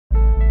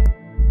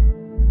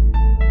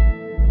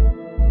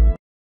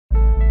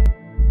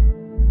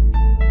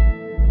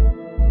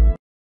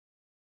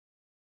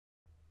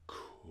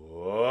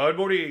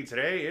morning.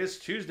 Today is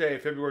Tuesday,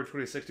 February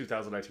 26,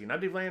 2019. I'm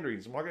Dave Landry.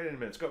 Market in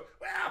minutes. Go.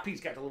 Well, Pete's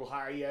got a little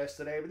higher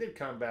yesterday, but did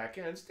come back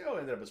in. Still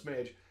ended up a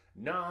smidge.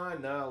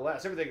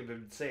 Nonetheless, everything I've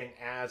been saying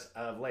as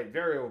of late,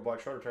 very overbought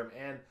shorter term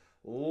and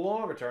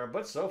longer term,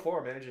 but so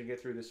far managing to get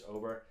through this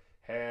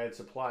overhead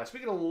supply.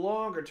 Speaking of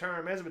longer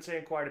term, as I've been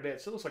saying quite a bit,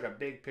 still looks like a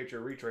big picture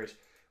retrace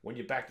when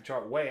you back the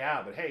chart way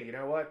out. But hey, you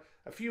know what?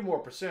 A few more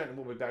percent and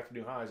we'll be back to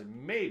new highs,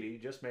 and maybe,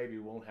 just maybe,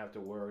 we won't have to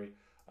worry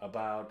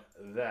about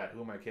that.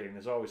 Who am I kidding?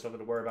 There's always something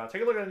to worry about.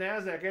 Take a look at the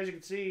NASDAQ. As you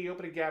can see,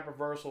 opening gap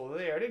reversal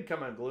there. It didn't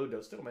come unglued,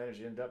 though. Still managed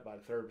to end up by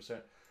 30%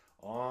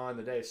 on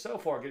the day. So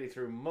far, getting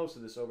through most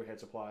of this overhead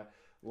supply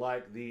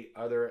like the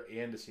other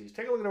indices.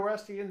 Take a look at the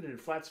rest. He ended in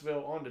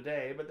Flatsville on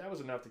today, but that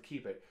was enough to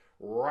keep it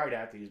right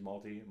at these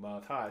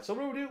multi-month highs. So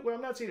what do we do? Well,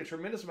 I'm not seeing a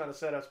tremendous amount of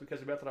setups because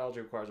the methodology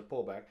requires a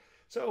pullback.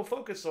 So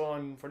focus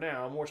on, for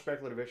now, more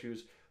speculative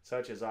issues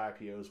such as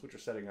IPOs, which are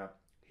setting up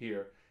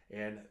here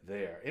and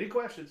there. Any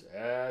questions?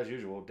 As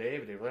usual,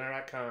 Dave at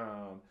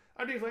DaveLandry.com.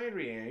 I'm Dave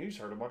Landry, and you just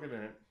heard a Market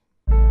Minute.